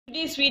In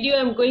today's video,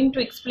 I'm going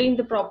to explain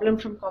the problem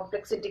from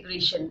complex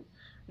integration.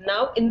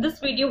 Now, in this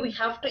video, we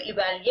have to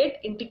evaluate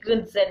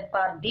integral z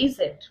bar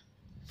dz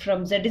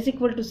from z is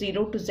equal to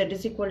 0 to z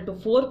is equal to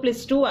 4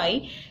 plus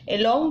 2i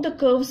along the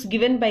curves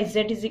given by z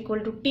is equal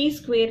to t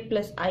square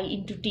plus I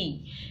into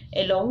t.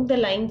 Along the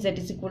line z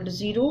is equal to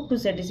 0 to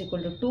z is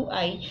equal to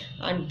 2i,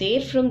 and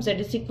there from z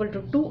is equal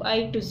to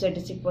 2i to z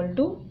is equal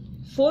to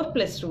 4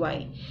 plus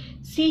 2i.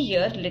 See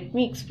here, let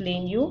me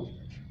explain you.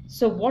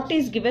 So what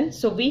is given?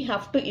 So we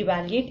have to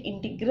evaluate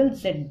integral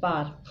z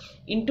bar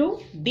into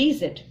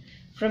dz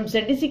from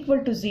z is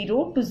equal to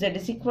 0 to z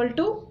is equal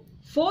to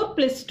 4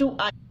 plus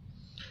 2i.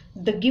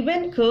 The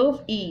given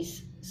curve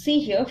is, see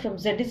here, from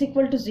z is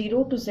equal to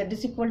 0 to z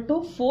is equal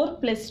to 4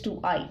 plus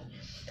 2i,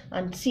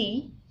 and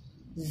see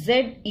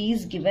z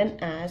is given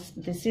as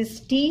this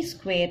is t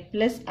square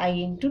plus I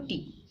into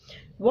t.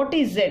 What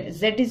is z?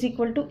 Z is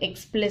equal to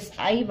x plus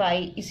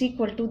iy is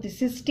equal to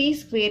this is t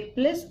square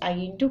plus I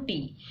into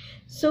t.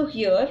 So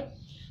here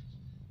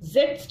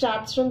z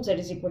starts from z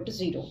is equal to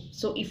 0.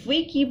 So if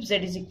we keep z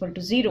is equal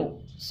to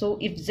 0, so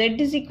if z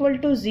is equal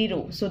to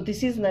 0, so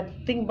this is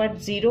nothing but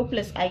 0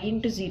 plus I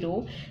into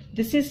 0.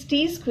 This is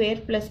t square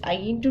plus I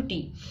into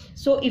t.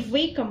 So if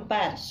we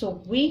compare,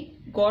 so we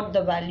got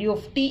the value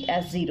of t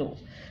as 0.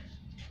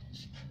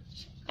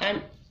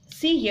 And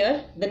see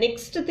here, the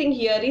next thing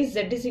here is z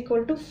is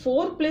equal to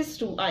 4 plus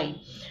 2i.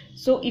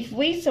 So if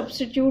we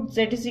substitute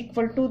z is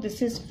equal to,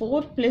 this is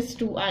 4 plus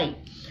 2i.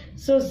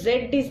 So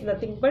z is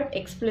nothing but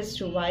x plus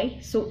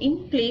 2y. So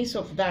in place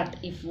of that,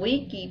 if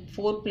we keep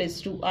 4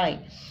 plus 2i,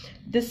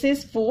 this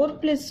is 4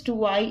 plus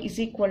 2i is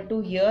equal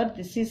to here,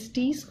 this is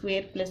t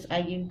square plus I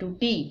into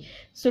t.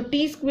 So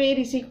t square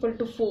is equal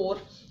to 4,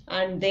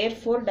 and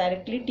therefore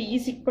directly t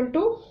is equal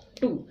to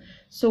 2.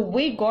 So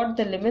we got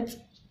the limits.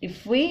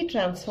 If we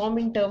transform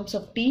in terms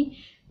of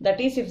t,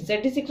 that is if z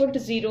is equal to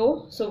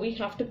 0, so we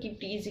have to keep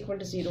t is equal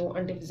to 0,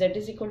 and if z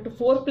is equal to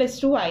 4 plus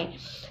 2i,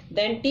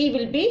 then t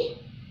will be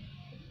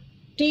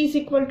t is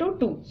equal to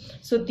 2.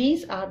 So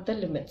these are the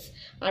limits,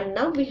 and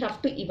now we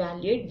have to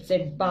evaluate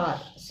z bar.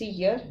 See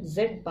here,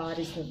 z bar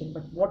is nothing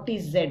but, what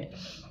is z?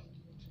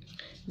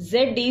 Z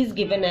is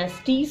given as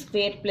t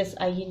square plus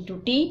I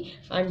into t,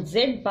 and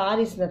z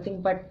bar is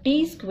nothing but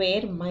t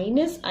square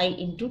minus I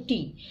into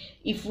t.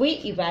 If we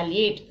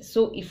evaluate,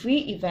 so if we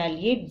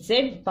evaluate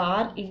z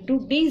bar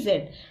into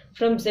dz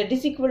from z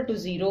is equal to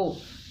 0,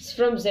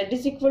 from z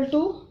is equal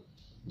to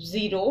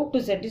 0 to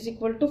z is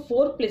equal to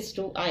 4 plus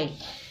 2i.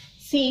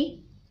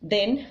 See,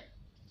 then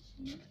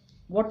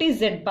what is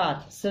z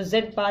bar? So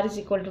z bar is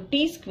equal to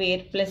t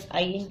square plus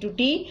I into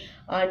t,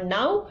 and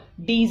now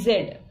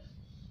dz.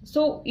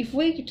 So if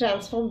we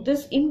transform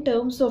this in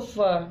terms of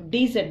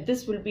dz,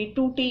 this will be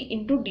 2t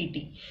into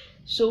dt.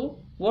 So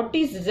what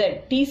is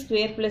z? T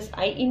square plus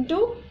I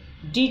into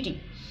dt.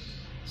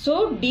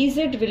 So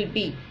dz will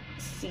be,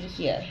 see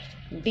here,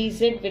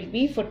 dz will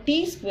be for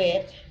t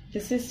square,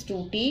 this is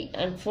 2t,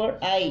 and for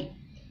I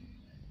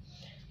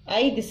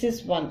this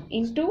is 1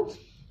 into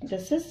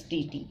this is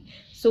dt.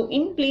 So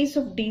in place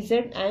of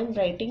dz, I am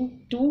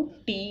writing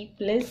 2t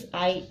plus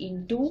I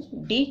into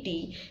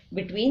dt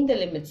between the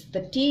limits.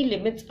 The t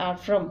limits are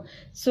from,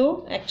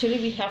 so actually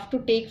we have to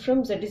take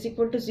from z is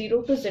equal to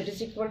 0 to z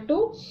is equal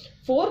to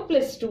 4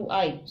 plus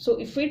 2i. So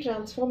if we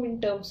transform in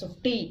terms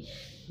of t,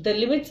 the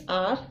limits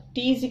are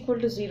t is equal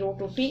to 0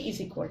 to t is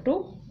equal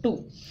to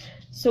 2.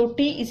 So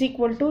t is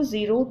equal to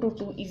 0 to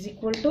 2 is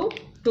equal to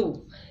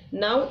 2.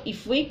 Now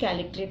if we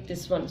calculate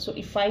this one, so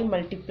if I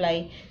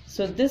multiply,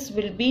 so this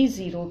will be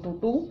 0 to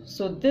 2,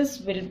 so this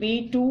will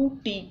be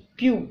 2t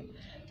cube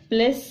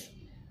plus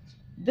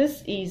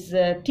this is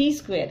t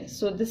square,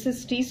 so this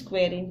is t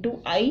square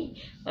into I,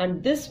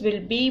 and this will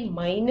be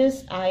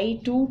minus I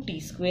to t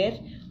square,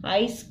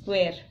 I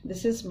square,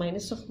 this is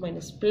minus of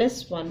minus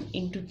plus 1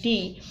 into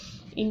t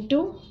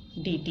into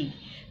dt.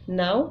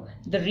 Now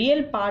the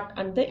real part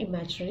and the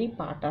imaginary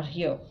part are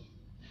here.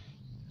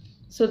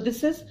 So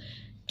this is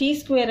t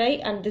square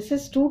I and this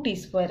is 2t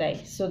square I.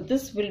 So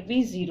this will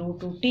be 0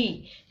 to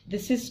t.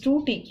 This is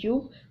 2t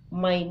cube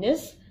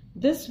minus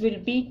this will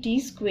be t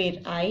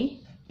square I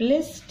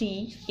plus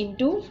t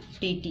into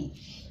dt.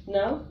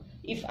 Now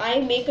if I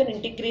make an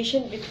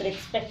integration with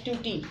respect to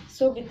t,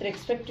 so with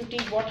respect to t,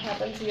 what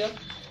happens here?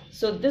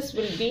 So this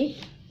will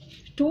be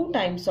 2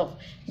 times of,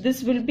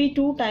 this will be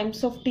 2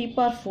 times of t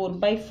power 4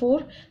 by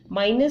 4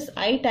 minus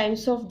I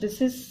times of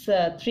this is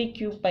 3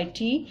 cube by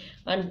t,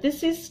 and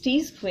this is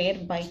t square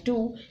by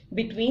 2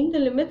 between the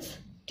limits.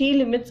 T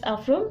limits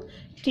are from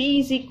t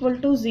is equal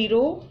to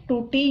 0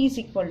 to t is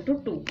equal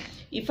to 2.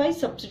 If I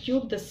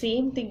substitute the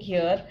same thing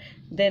here,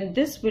 then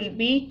this will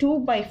be 2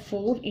 by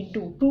 4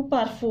 into 2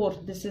 power 4,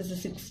 this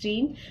is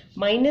 16,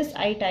 minus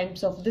I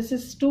times of this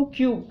is 2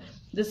 cube,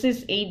 this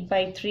is 8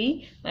 by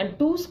 3, and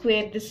 2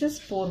 square, this is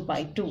 4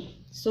 by 2.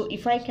 So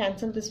if I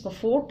cancel this for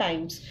 4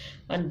 times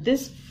and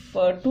this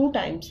for 2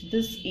 times,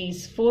 this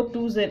is 4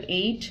 2s are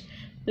 8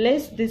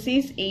 plus this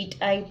is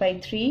 8i by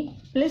 3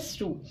 plus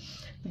 2.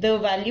 The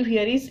value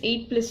here is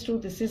 8 plus 2,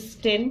 this is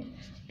 10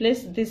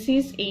 plus this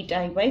is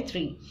 8i by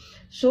 3.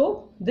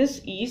 So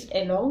this is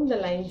along the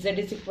line z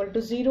is equal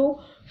to 0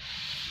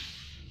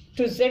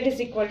 to z is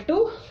equal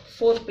to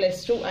 4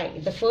 plus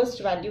 2i, the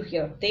first value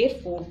here.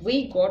 Therefore,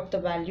 we got the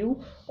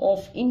value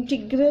of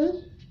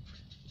integral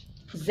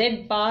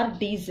z bar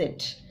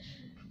dz,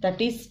 that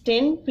is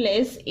 10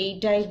 plus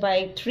 8i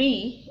by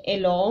 3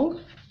 along,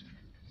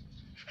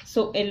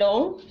 so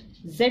along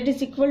z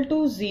is equal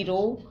to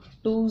 0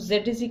 to z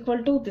is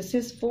equal to, this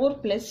is 4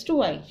 plus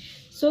 2i.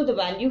 So the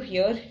value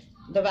here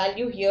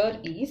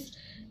is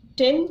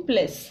 10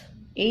 plus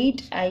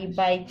 8i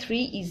by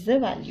 3 is the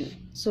value.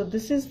 So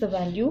this is the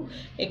value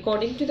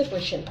according to the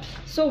question.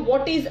 So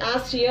what is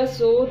asked here?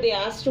 So they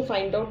asked to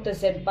find out the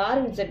z bar,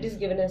 and z is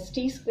given as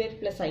t square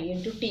plus I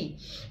into t.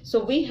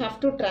 So we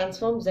have to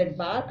transform z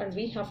bar and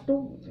we have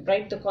to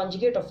write the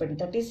conjugate of it,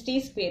 that is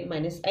t square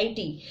minus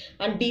it,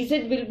 and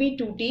dz will be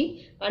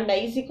 2t and I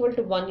is equal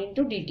to 1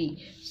 into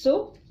dt.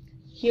 So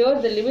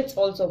here the limits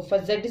also,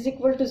 for z is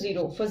equal to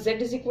 0, for z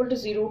is equal to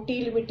 0,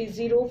 t limit is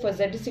 0, for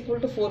z is equal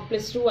to 4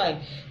 plus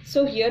 2i.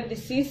 So here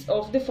this is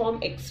of the form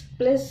x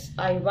plus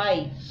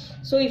iy.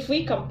 So if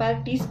we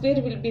compare, t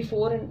square will be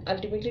 4 and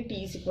ultimately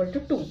t is equal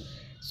to 2.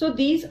 So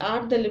these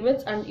are the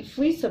limits, and if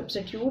we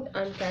substitute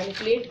and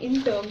calculate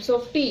in terms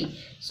of t,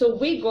 so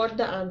we got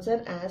the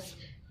answer as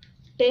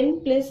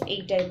 10 plus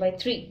 8i by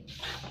 3.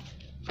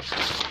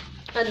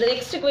 And the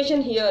next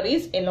equation here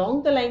is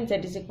along the line z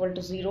is equal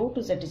to 0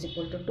 to z is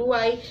equal to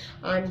 2i,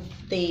 and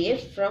there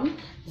from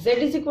z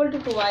is equal to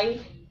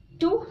 2i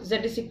to z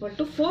is equal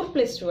to 4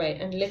 plus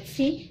 2i. And let's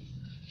see.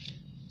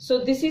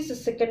 So this is the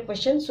second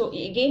question. So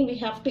again we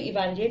have to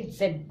evaluate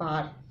z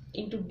bar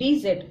into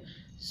dz.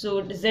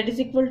 So z is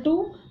equal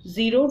to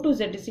 0 to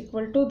z is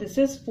equal to, this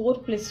is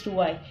 4 plus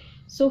 2i.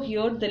 So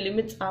here the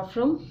limits are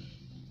from,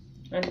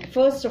 and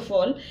first of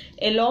all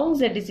along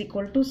z is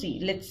equal to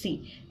c. Let's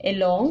see,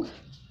 along,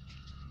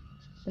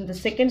 in the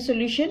second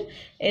solution,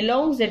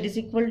 along z is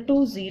equal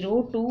to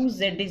 0 to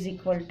z is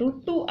equal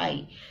to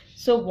 2i.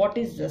 So what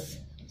is this?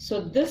 So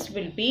this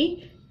will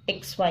be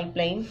xy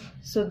plane.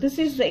 So this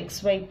is the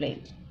xy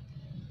plane.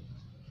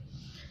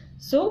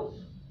 So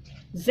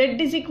z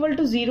is equal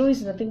to 0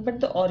 is nothing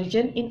but the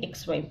origin in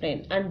xy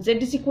plane, and z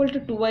is equal to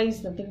 2i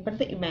is nothing but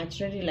the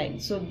imaginary line.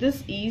 So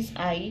this is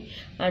I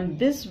and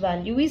this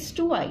value is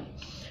 2i.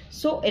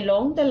 So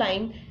along the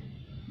line,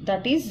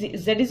 that is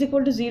z is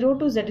equal to 0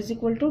 to z is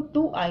equal to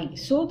 2i.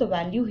 So the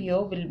value here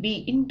will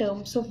be in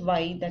terms of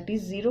y, that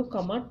is 0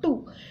 comma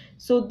 2.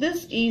 So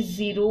this is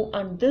 0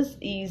 and this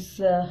is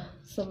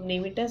some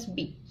name it as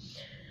b.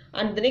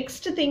 And the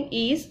next thing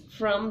is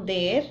from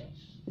there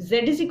z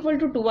is equal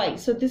to 2i.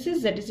 So this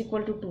is z is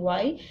equal to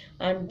 2i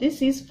and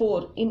this is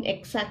 4 in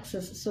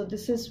x-axis. So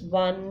this is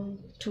 1,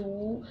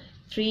 2,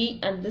 3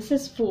 and this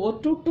is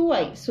 4 to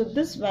 2i. So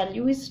this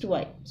value is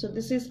 2i. So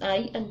this is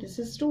I and this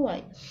is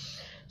 2i.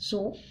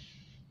 So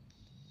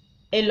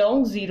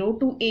along 0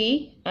 to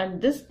a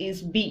and this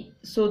is b.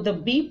 So the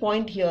b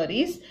point here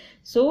is,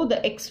 so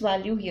the x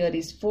value here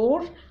is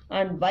 4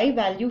 and y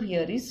value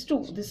here is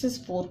 2. This is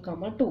 4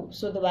 comma 2.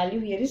 So the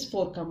value here is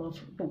 4 comma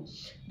 2.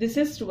 This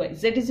is 2i.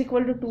 Z is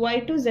equal to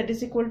 2i to z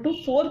is equal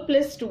to 4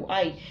 plus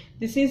 2i.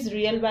 This is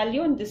real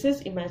value and this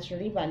is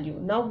imaginary value.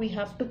 Now we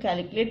have to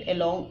calculate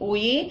along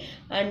OA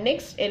and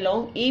next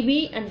along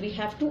AB, and we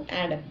have to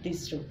add up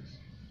these two.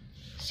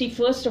 See,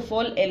 first of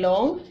all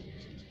along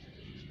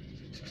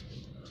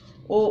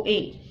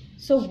OA.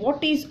 So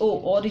what is O?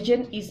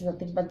 Origin is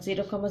nothing but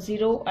 0 comma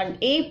 0 and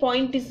A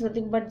point is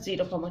nothing but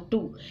 0 comma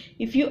 2.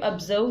 If you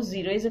observe,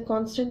 0 is a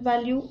constant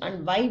value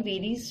and Y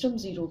varies from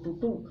 0 to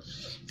 2.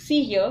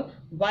 See here,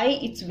 Y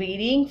it's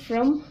varying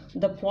from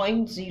the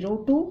point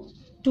 0 to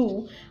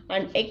 2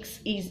 and X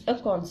is a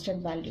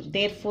constant value.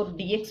 Therefore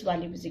dx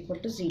value is equal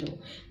to 0.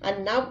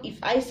 And now if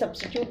I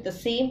substitute the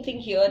same thing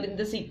here in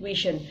this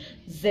equation,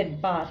 Z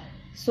bar.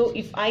 So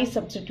if I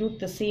substitute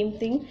the same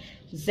thing,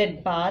 z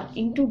bar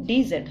into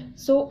dz.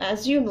 So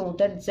as you know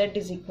that z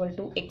is equal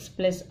to x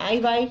plus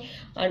iy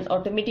and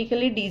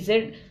automatically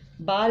dz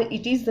bar,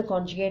 it is the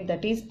conjugate,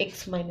 that is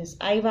x minus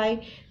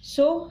iy.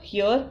 So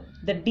here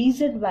the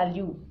dz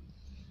value,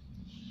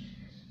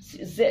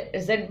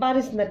 z bar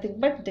is nothing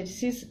but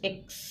this is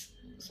x,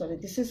 sorry,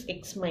 this is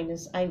x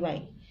minus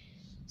iy.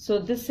 So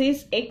this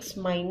is x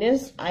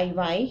minus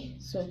iy,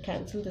 so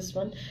cancel this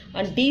one,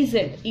 and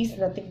dz is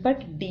nothing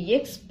but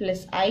dx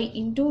plus I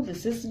into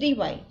this is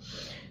dy.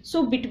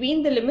 So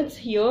between the limits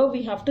here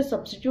we have to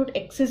substitute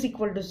x is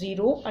equal to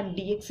 0 and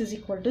dx is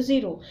equal to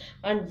 0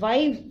 and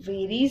y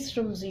varies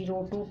from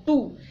 0 to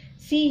 2.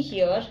 See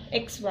here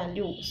x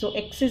value, so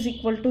x is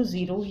equal to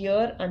 0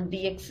 here and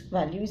dx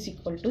value is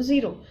equal to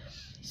 0.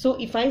 So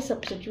if I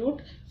substitute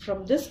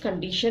from this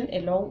condition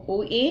along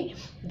OA,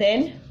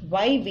 then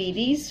y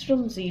varies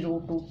from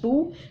 0 to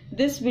 2.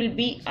 This will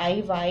be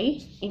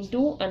iy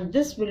into, and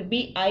this will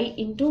be I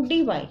into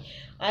dy.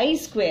 I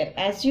square,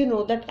 as you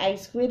know that I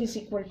square is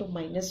equal to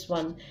minus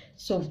 1.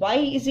 So y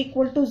is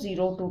equal to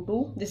 0 to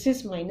 2. This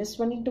is minus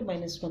 1 into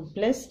minus 1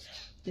 plus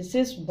this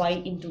is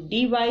y into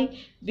dy,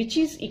 which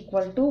is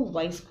equal to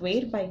y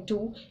square by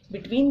 2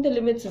 between the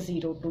limits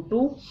 0 to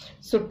 2.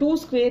 So 2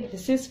 square,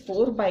 this is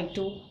 4 by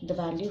 2. The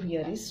value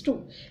here is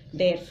 2.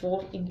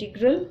 Therefore,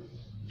 integral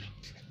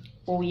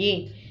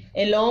OA.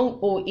 Along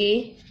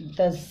OA,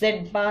 the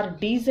z bar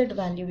dz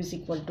value is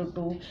equal to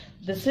 2.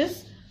 This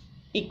is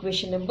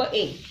equation number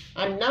A.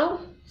 And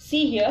now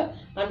see here,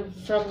 and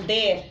from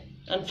there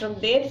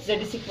z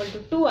is equal to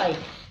 2i.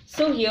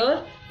 So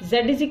here z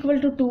is equal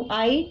to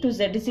 2i to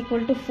z is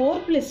equal to 4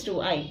 plus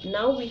 2i.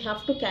 Now we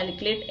have to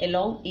calculate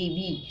along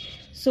AB.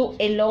 So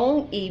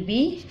along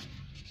AB,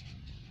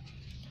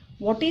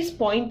 what is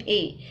point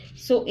A?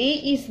 So A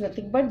is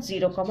nothing but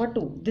 0,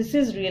 2. This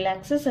is real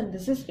axis and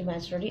this is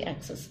imaginary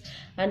axis.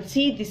 And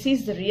see, this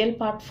is the real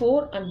part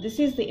 4 and this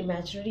is the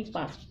imaginary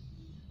part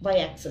y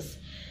axis.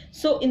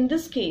 So in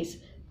this case,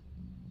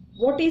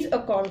 what is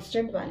a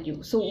constant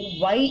value? So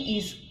y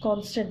is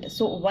constant.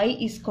 So y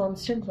is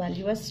constant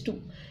value as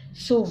 2.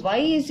 So y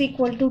is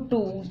equal to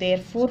 2.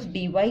 Therefore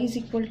dy is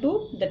equal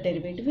to, the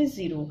derivative is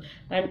 0.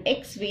 And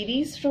x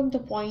varies from the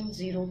point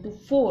 0 to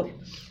 4.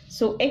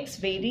 So x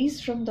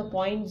varies from the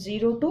point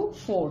 0 to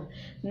 4.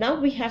 Now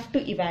we have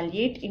to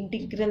evaluate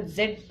integral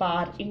z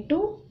bar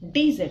into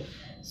dz.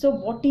 So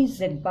what is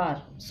z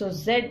bar? So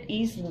z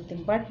is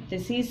nothing but,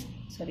 this is,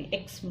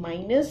 x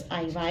minus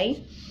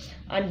iy.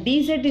 And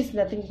dz is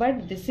nothing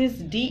but, this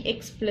is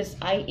dx plus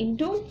I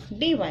into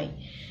dy.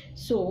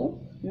 So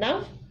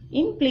now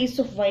in place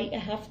of y, I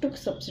have to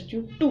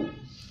substitute 2.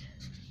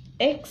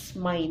 X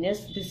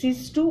minus, this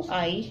is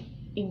 2i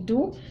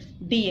into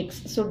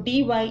dx. So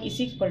dy is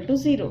equal to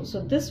 0.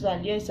 So this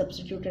value is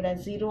substituted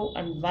as 0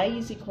 and y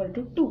is equal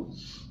to 2.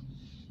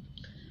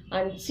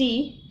 And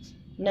see,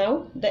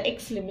 now the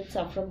x limits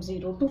are from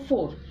 0 to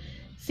 4.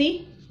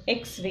 See,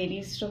 x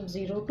varies from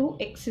 0 to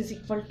x is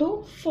equal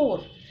to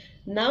 4.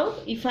 Now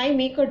if I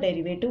make a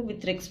derivative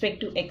with respect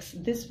to x,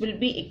 this will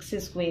be x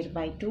square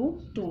by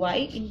 2,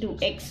 2i into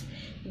x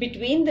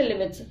between the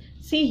limits.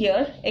 See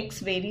here,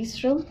 x varies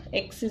from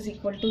x is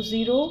equal to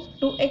 0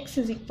 to x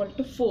is equal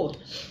to 4.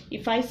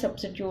 If I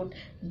substitute,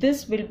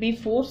 this will be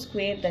 4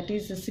 square, that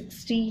is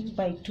 16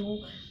 by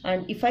 2.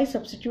 And if I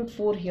substitute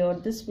 4 here,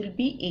 this will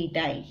be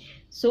 8i.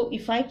 So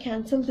if I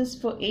cancel this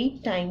for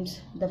 8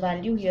 times, the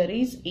value here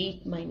is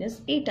 8 minus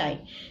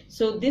 8i.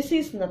 So this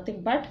is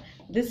nothing but,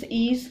 this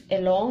is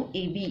along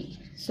AB.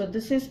 So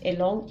this is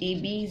along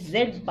AB,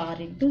 z bar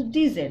into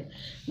dz.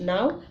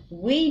 Now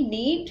we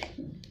need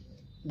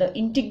the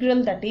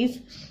integral, that is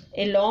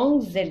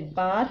along z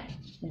bar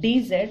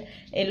dz,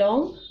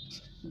 along,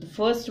 the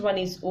first one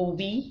is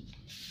OB.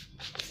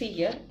 See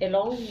here,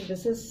 along,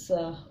 this is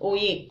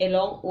OA,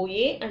 along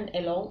OA and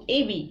along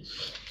AB.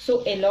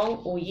 So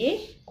along OA,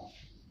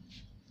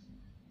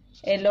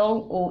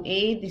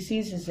 this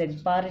is z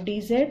bar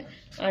dz,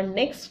 and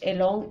next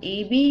along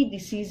AB,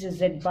 this is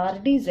z bar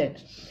dz.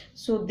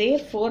 So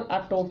therefore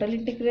our total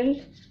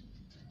integral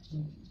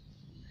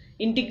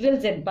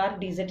z bar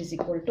dz is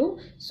equal to,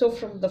 so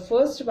from the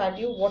first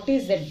value, what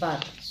is z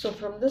bar? So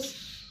from this,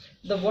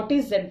 what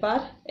is z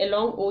bar?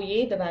 Along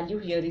OA, the value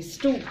here is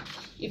 2.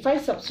 If I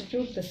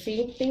substitute the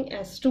same thing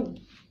as 2,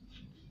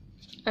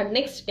 and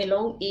next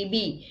along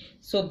AB,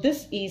 so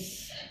this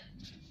is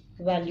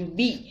value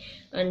B,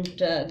 and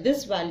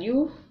this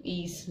value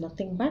is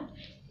nothing but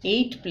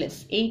 8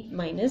 plus 8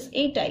 minus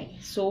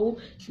 8i. So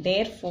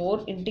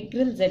therefore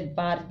integral z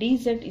bar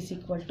dz is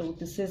equal to,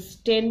 this is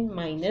 10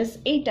 minus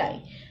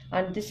 8i.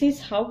 And this is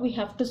how we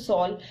have to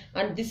solve,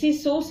 and this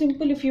is so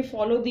simple if you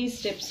follow these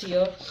steps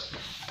here.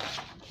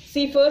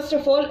 See, first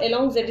of all,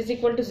 along z is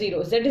equal to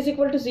 0. Z is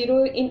equal to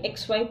 0 in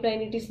xy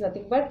plane, it is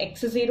nothing but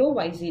x0,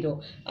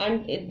 y0.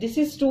 And this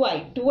is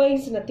 2i. 2i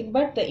is nothing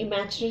but the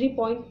imaginary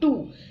point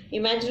 2.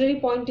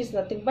 Imaginary point is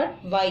nothing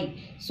but y.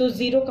 So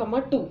 0,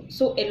 2.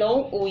 So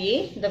along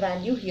OA, the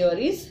value here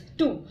is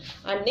 2.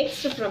 And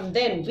next from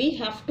then, we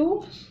have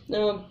to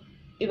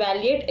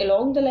evaluate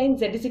along the line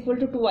z is equal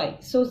to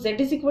 2i. So z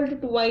is equal to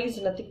 2i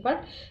is nothing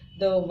but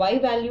the y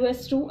value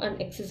as 2 and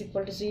x is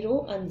equal to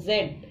 0, and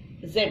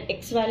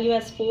x value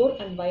as 4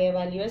 and y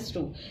value as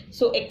 2.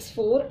 So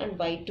x4 and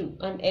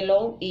y2, and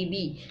along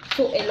AB.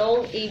 So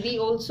along AB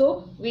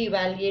also we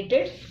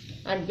evaluated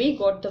and we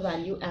got the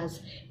value as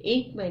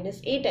 8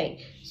 minus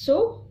 8i.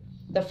 So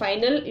the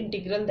final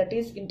integral, that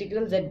is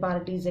integral z bar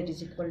dz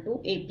is equal to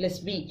a plus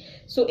b.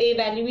 So a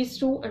value is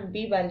 2 and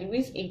b value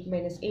is 8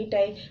 minus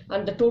 8i,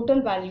 and the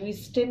total value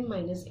is 10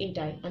 minus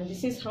 8i. And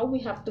this is how we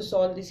have to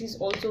solve. This is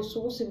also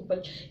so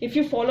simple. If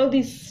you follow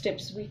these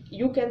steps,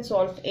 you can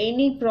solve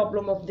any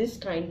problem of this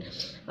kind.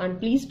 And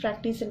please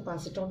practice and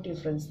pass it on to your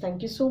friends.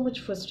 Thank you so much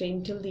for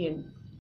staying till the end.